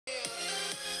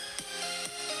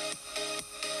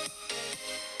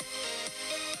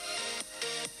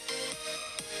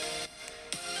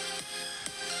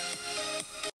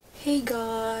Hey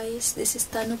guys, this is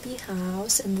Tanopi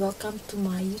House and welcome to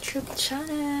my YouTube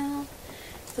channel.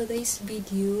 Today's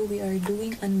video, we are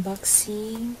doing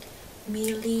unboxing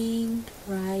milling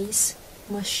rice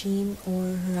machine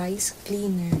or rice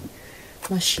cleaner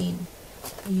machine.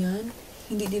 Ayan,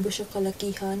 hindi diba siya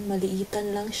kalakihan,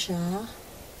 maliitan lang siya.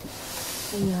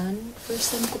 Ayan,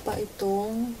 first time ko pa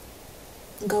itong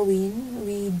gawin.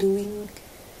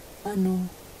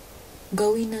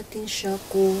 Gawin natin siya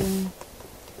kung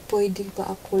pwede pa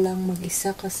ako lang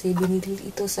mag-isa kasi binili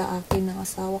ito sa akin ng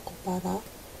asawa ko para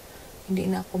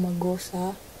hindi na ako mag-go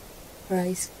sa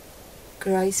rice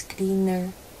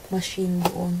cleaner machine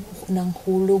doon. Nang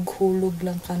hulog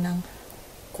lang ka ng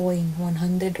coin,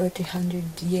 100 or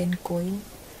 300 yen coin.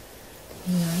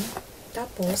 Ayan.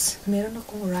 Tapos, meron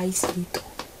akong rice dito.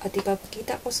 At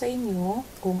ipapakita ko sa inyo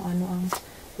kung ano ang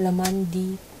laman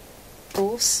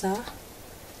dito sa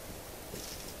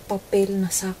papel na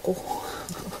sako.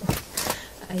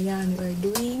 Ayan, we're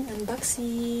doing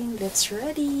unboxing. Let's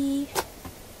ready.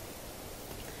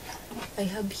 I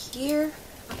have here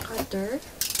a cutter.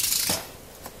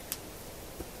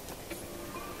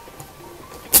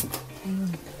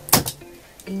 Ayun.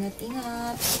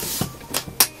 Ingat-ingat.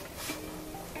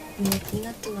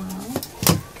 Ingat-ingat lang.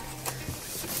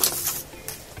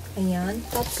 Ayan,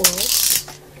 tapos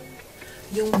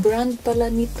yung brand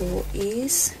pala nito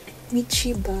is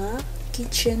MICHIBA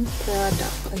kitchen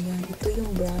product. Ayan, ito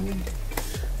yung brand.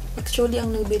 Actually,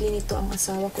 ang nagbili nito ang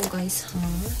asawa ko, guys, ha?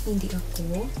 Hindi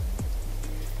ako.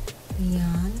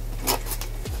 Ayan.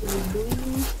 We're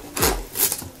doing...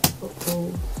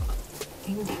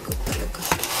 Hindi ko talaga.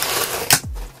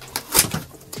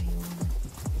 Ayan.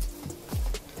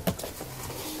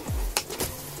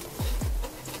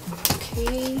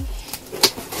 Okay.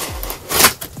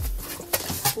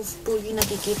 Hopefully,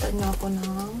 nakikita niyo ako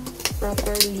ng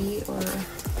properly or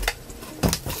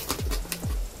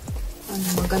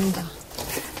maganda.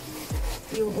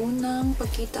 Yung unang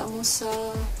pagkita mo sa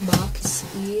box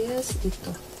is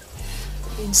ito.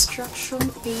 Instruction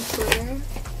paper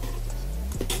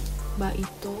ba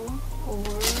ito?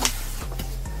 Or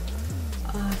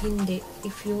hindi.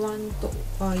 If you want to,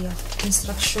 yeah,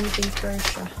 instruction paper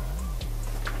siya.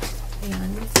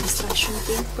 Ayan, instruction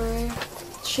paper.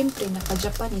 Siyempre,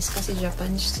 naka-Japanese kasi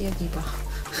Japanese siya, diba?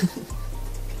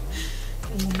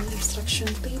 Ayan, instruction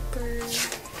paper.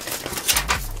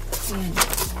 Ayan.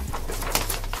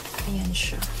 Ayan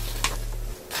siya.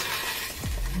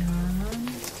 Ayan.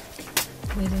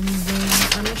 Meron din,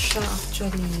 ano siya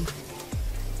actually?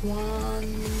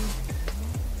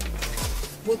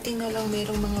 Buti na lang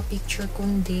merong mga picture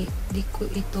kundi di ko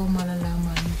ito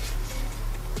malalaman.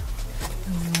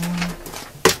 Ayan.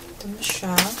 Ito na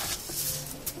siya.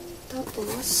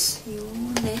 Tapos,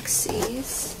 yung next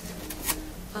is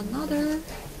another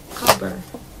cover.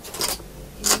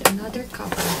 And another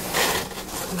cover.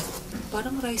 Okay.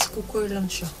 Parang rice cooker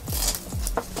lang siya.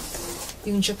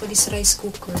 Yung Japanese rice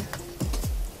cooker.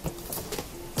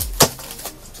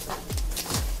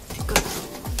 Teka,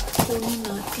 kunin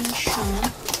natin siya.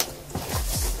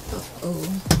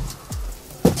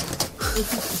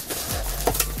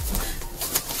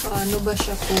 Paano ba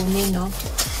siya kunin, no?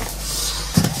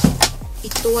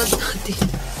 Ituwad natin.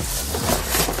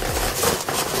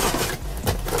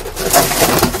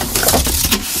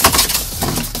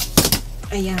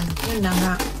 Ayan, yun na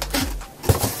nga.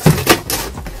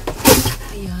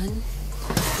 Ayan.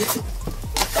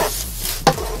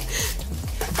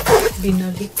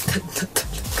 Binaliktad na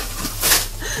talaga.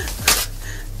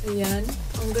 Ayan.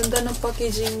 Ang ganda ng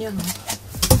packaging niya, ha?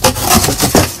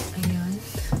 Ayan.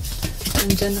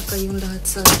 Nandyan na kayong lahat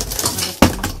sa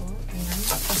harapan ko. Ayan.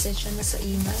 Pasensya na sa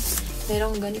ingat.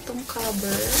 Merong ganitong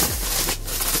cover.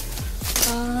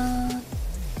 At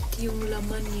yung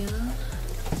laman niya.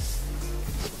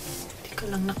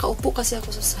 Lang. Nakaupo kasi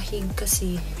ako sa sahig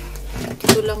kasi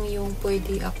dito lang yung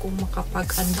pwede akong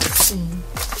makapag-unboxing.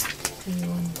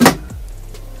 Ayun.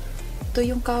 Ito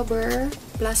yung cover,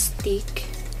 plastic.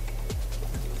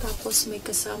 Tapos may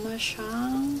kasama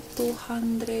siyang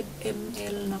 200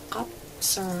 ml na cup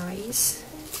sa rice.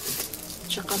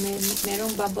 Tsaka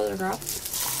merong bubble wrap.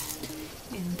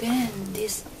 And then,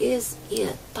 this is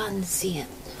it, pansit.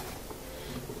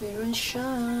 Meron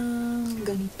siyang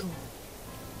ganito.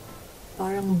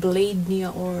 Parang blade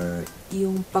niya or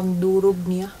yung pangdurog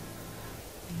niya.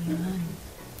 Ayan.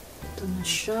 Ito na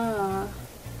siya.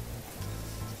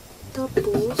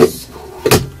 Tapos,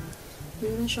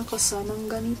 meron siyang kasamang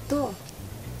ganito.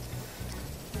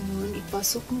 Ayan,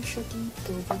 ipasok mo siya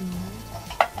dito. Ganyan.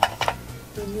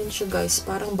 Ganyan siya, guys.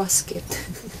 Parang basket.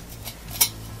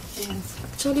 Ayan.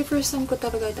 Actually, first time ko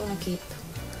talaga itong nakita.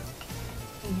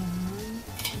 Ayan.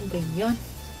 And Ayan.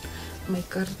 May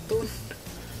karton.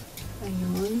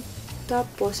 Ayun.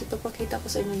 Tapos, ipapakita ko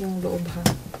sa inyo yung loob ha.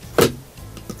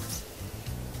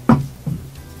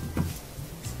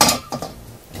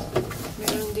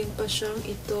 Meron din pa siyang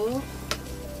ito.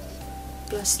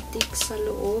 Plastic sa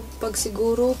loob. Pag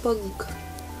siguro,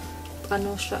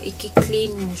 ano siya,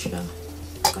 i-clean mo siya.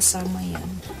 Kasama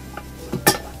yan.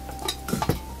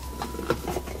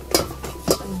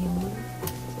 Ayun.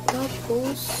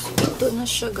 Tapos, ito na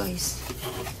siya guys.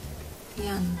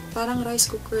 Yan. Parang rice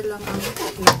cooker lang ang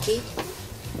laki.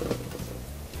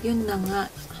 Yun na nga.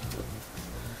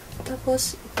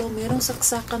 Tapos, ito, merong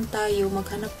saksakan tayo.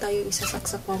 Maghanap tayo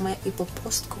isasaksak mamaya.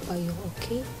 Ipopost ko kayo.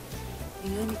 Okay?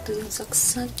 Ayan, ito yung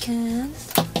saksakan.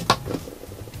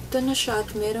 Ito na siya at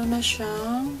meron na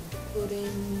siyang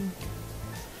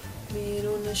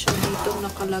meron na siya dito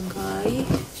nakalagay.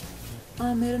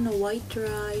 Meron na white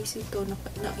rice. Ito,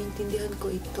 naintindihan ko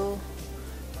ito.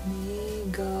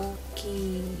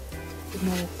 Megaki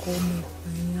Inokomo.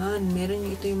 Ayan, meron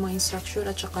ito yung mga instruction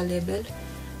at saka label.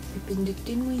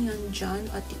 Ipindutin mo yan dyan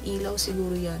at ilaw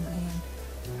siguro yan. Ayan.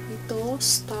 Ito,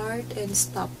 start and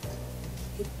stop.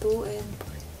 Ito and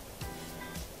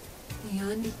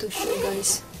ayan, ito siya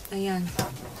guys. Ayan.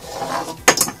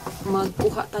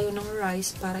 Magkuha tayo ng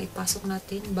rice para ipasok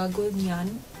natin. Bago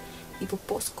yan,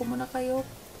 ipopost ko muna kayo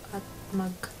at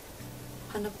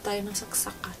maghanap tayo ng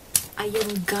saksakan.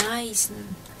 Ayun guys.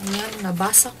 Ayan,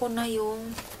 nabasa ko na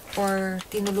yung or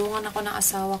tinulungan ako ng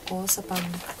asawa ko sa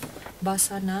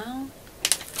pagbasa ng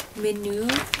menu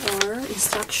or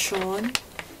instruction.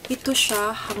 Ito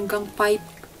siya hanggang 5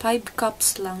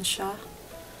 cups lang siya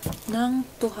ng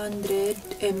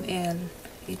 200 ml.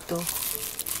 Ito.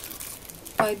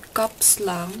 5 cups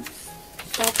lang.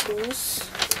 Tapos,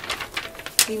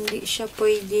 hindi siya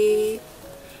pwede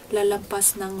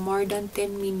lalampas ng more than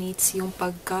 10 minutes yung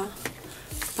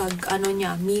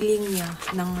milling niya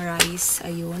ng rice.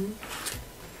 Ayun.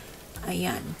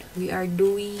 Ayan.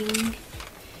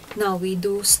 Now, we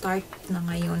do start na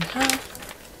ngayon, ha?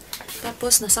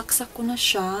 Tapos, nasaksak ko na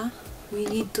siya. We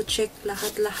need to check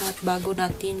lahat-lahat bago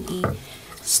natin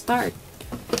i-start.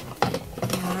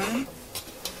 Ayan.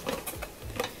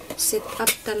 Set up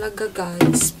talaga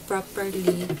guys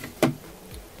properly.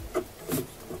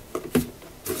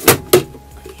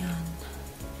 Ayan.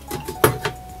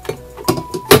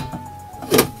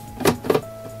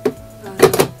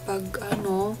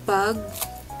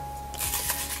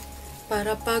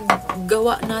 Para pag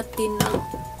gawa natin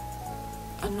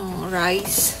ng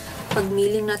rice, pag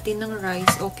milling natin ng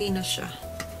rice, okay na siya.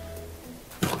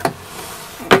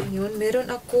 Ayun, meron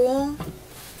akong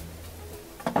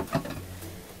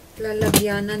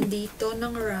lalagyanan dito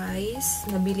ng rice.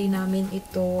 Nabili namin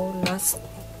ito last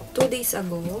 2 days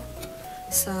ago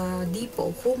sa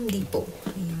Home Depot.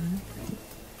 Ayan.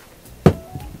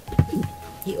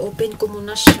 I-open ko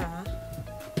muna siya.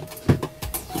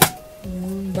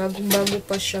 Ayan, bagong-bago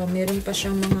pa siya. Meron pa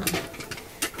siyang mga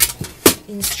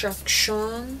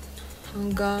instruction.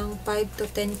 Hanggang 5 to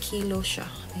 10 kilo siya.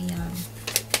 Ayan.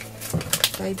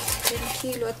 5 to 10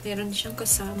 kilo at meron siyang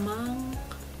kasamang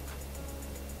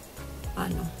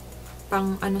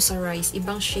sa rice.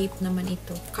 Ibang shape naman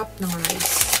ito. Cup ng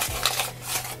rice.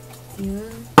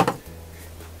 Ayan.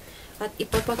 At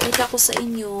ipapakita ko sa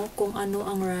inyo kung ano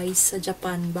ang rice sa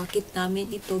Japan. Bakit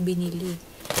namin ito binili.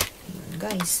 Ayan,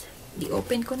 guys.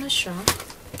 I-open ko na siya.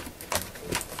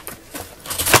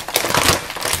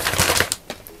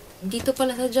 Dito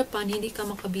pala sa Japan, hindi ka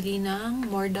makabili ng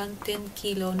more than 10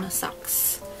 kilo na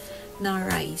sacks na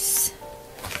rice.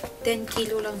 10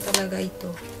 kilo lang talaga ito.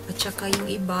 At saka yung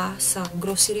iba sa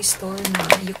grocery store na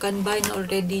you can buy na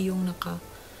already yung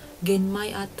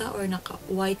naka-genmai ata or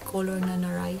naka-white color na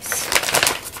rice.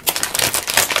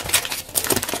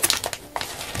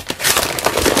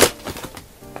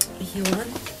 Ayun.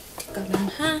 Teka lang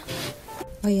ha.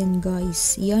 Ayan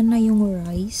guys. Yan na yung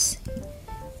rice.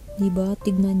 Diba?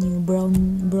 Tignan niyo,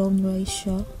 brown rice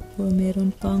siya. Or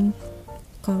meron pang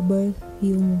cover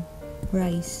yung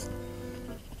rice.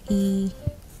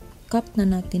 I-cup na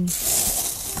natin.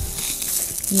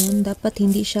 Yan, dapat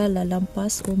hindi siya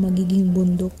lalampas o magiging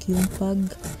bundok yung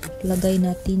paglagay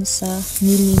natin sa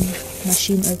milling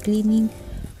machine or cleaning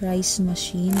rice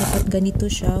machine. Dapat ganito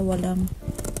siya, walang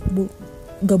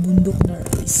gabundok na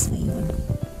rice. Ayun.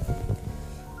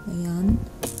 Ayan.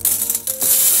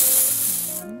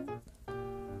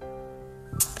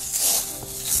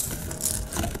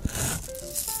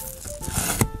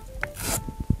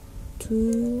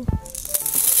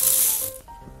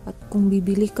 At kung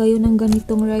bibili kayo ng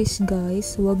ganitong rice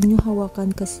guys, huwag nyo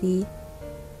hawakan kasi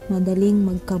madaling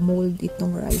magka-mold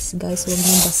itong rice guys. Huwag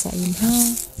nyo basain ha.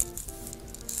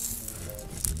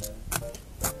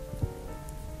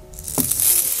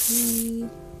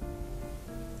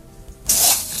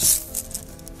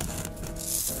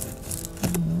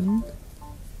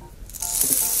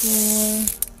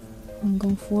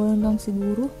 Hanggang 4 lang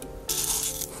siguro.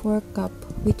 4 cup.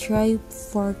 We try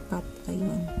 4 cup.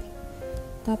 Ayun.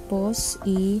 Tapos,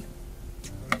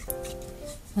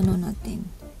 ano natin?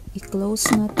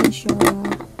 I-close natin siya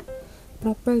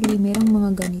properly. Merong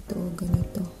mga ganito.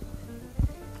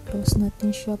 Close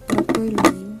natin siya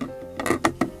properly.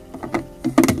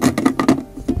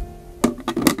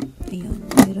 Ayun.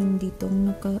 Meron ditong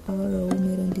naka-arrow.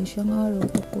 Meron din siyang arrow.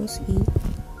 Tapos,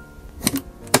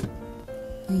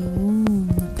 ayun.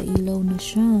 Nakailaw na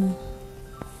siya.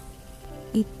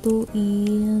 Ito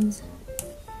is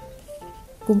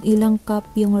kung ilang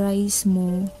cup yung rice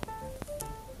mo,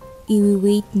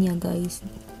 i-weight niya, guys.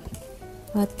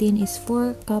 Atin is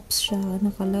 4 cups siya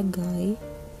nakalagay.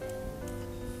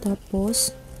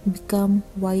 Tapos, become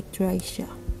white rice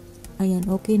siya. Ayan,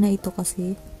 okay na ito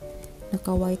kasi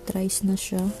naka-white rice na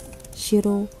siya.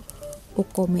 Shiro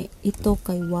okome. Ito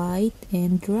kay white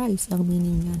and rice ang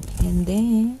meaning niyan. And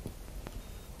then,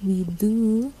 we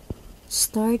do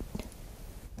start.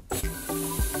 Ang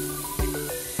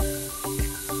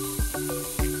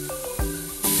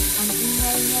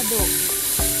ingay niya do.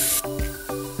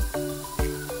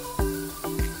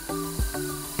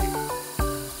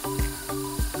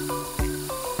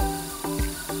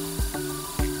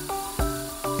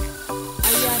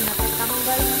 Ayan,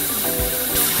 natatanggal na siguro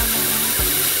yung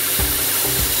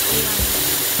ayan,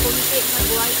 kunti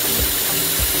nag-white na siya.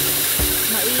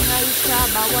 Maingay siya,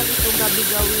 bawal itong gabi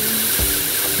gawin.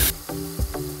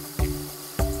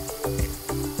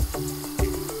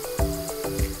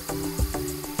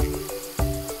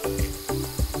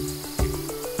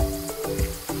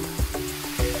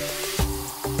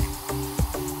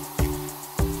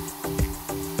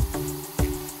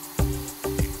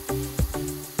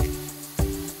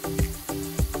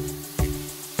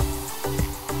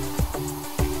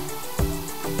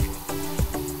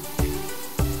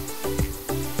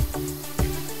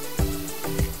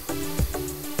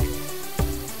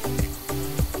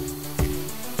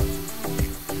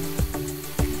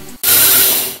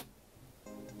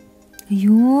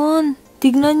 Ayun.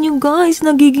 Tignan nyo, guys.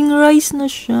 Nagiging rice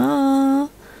na siya.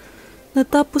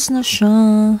 Natapos na siya.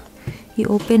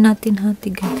 I-open natin, ha.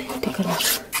 Teka lang.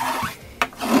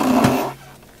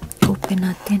 Open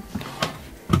natin.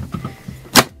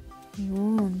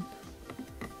 Ayun.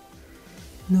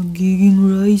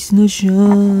 Nagiging rice na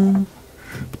siya.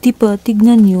 Diba,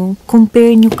 tignan nyo.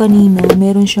 Compare nyo kanina.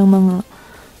 Meron siyang mga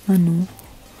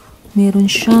meron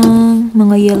siyang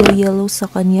mga yellow sa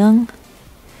kanyang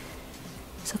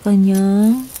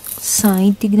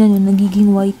side. Tignan nyo,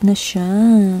 nagiging white na siya.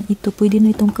 Ito, pwede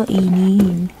na itong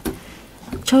kainin.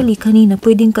 Actually, kanina,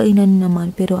 pwedeng kainan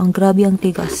naman, pero ang grabe ang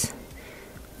tigas.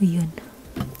 Ayan.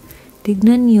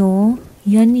 Tignan nyo,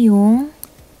 yan yung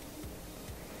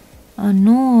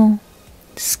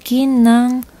skin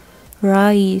ng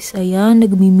rice. Ayan,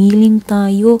 nagmimiling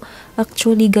tayo.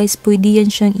 Actually, guys, pwede yan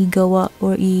siyang igawa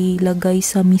or ilagay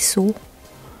sa miso.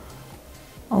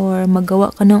 Or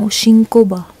magawa ka ng oshinko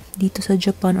ba dito sa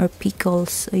Japan, or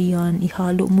pickles. Ayan,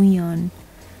 ihalo mo yan.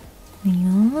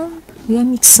 Ayan.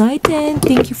 I'm excited.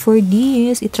 Thank you for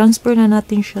this. I-transfer na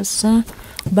natin siya sa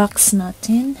box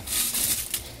natin.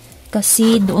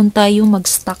 Kasi doon tayo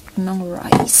mag-stock ng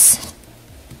rice.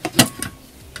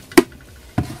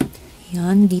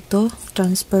 Ayan, dito.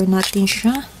 Transfer natin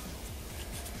siya.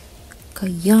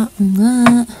 Kaya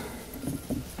nga,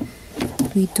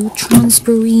 we do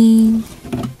transferring.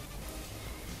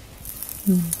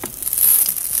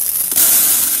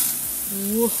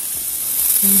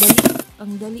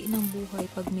 Ang dali ng buhay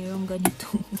pag mayroong ganito.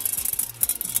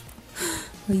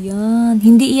 Ayan.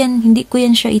 Hindi ko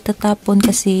yan siya itatapon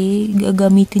kasi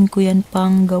gagamitin ko yan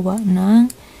pang gawa ng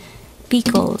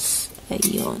pickles.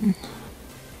 Ayun.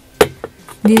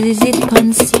 This is it,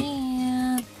 concept.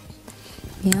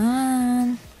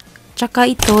 Yan. Tsaka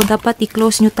ito, dapat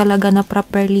i-close nyo talaga na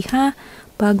properly, ha?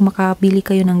 Pag makabili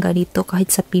kayo ng ganito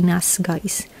kahit sa Pinas,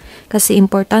 guys. Kasi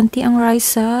importante ang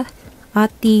rice sa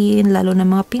atin, lalo na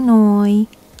mga Pinoy.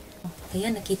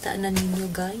 Ayan, nakita na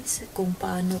ninyo, guys, kung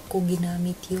paano ko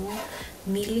ginamit yung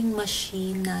milling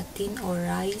machine natin, or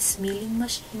rice milling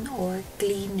machine, or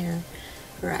cleaner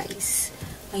rice.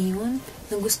 Ayun,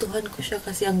 nagustuhan ko siya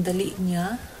kasi ang dali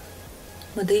niya.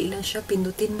 Madali lang siya.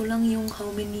 Pindutin mo lang yung how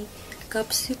many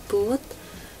cups you put.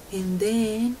 And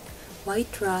then,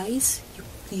 white rice,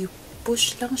 you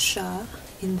push lang siya.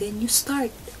 And then, you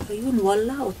start. Ayun,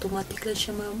 wala. Automatic lang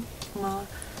siya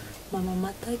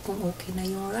mamamatay kung okay na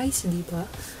yung rice, diba?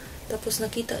 Tapos,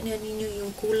 nakita niya ninyo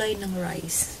yung kulay ng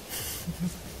rice.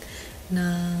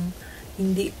 nang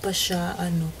hindi pa siya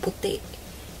puti.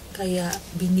 Kaya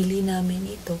binili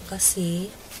namin ito kasi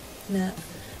na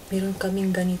meron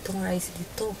kaming ganitong rice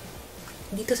dito.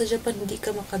 Dito sa Japan hindi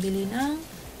ka makabili ng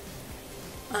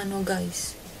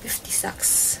guys, 50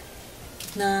 sacks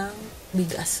ng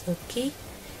bigas, okay?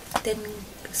 10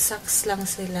 sacks lang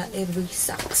sila every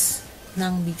sacks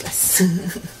ng bigas.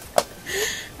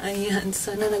 Ayan,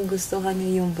 sana nagustuhan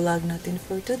niyo yung vlog natin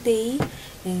for today.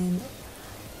 And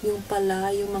yung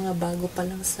mga bago pa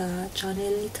lang sa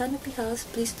channel ni Canopy House,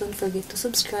 please don't forget to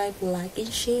subscribe, like,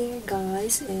 and share,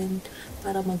 guys. And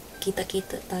para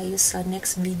magkita-kita tayo sa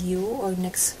next video or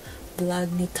next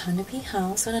vlog ni Canopy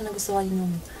House. Sana nagustuhan niyo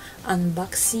yung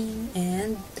unboxing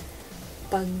and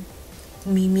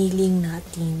pagmimiling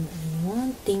natin.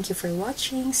 Ayun. Thank you for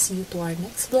watching. See you to our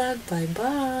next vlog.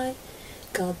 Bye-bye.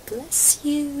 God bless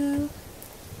you.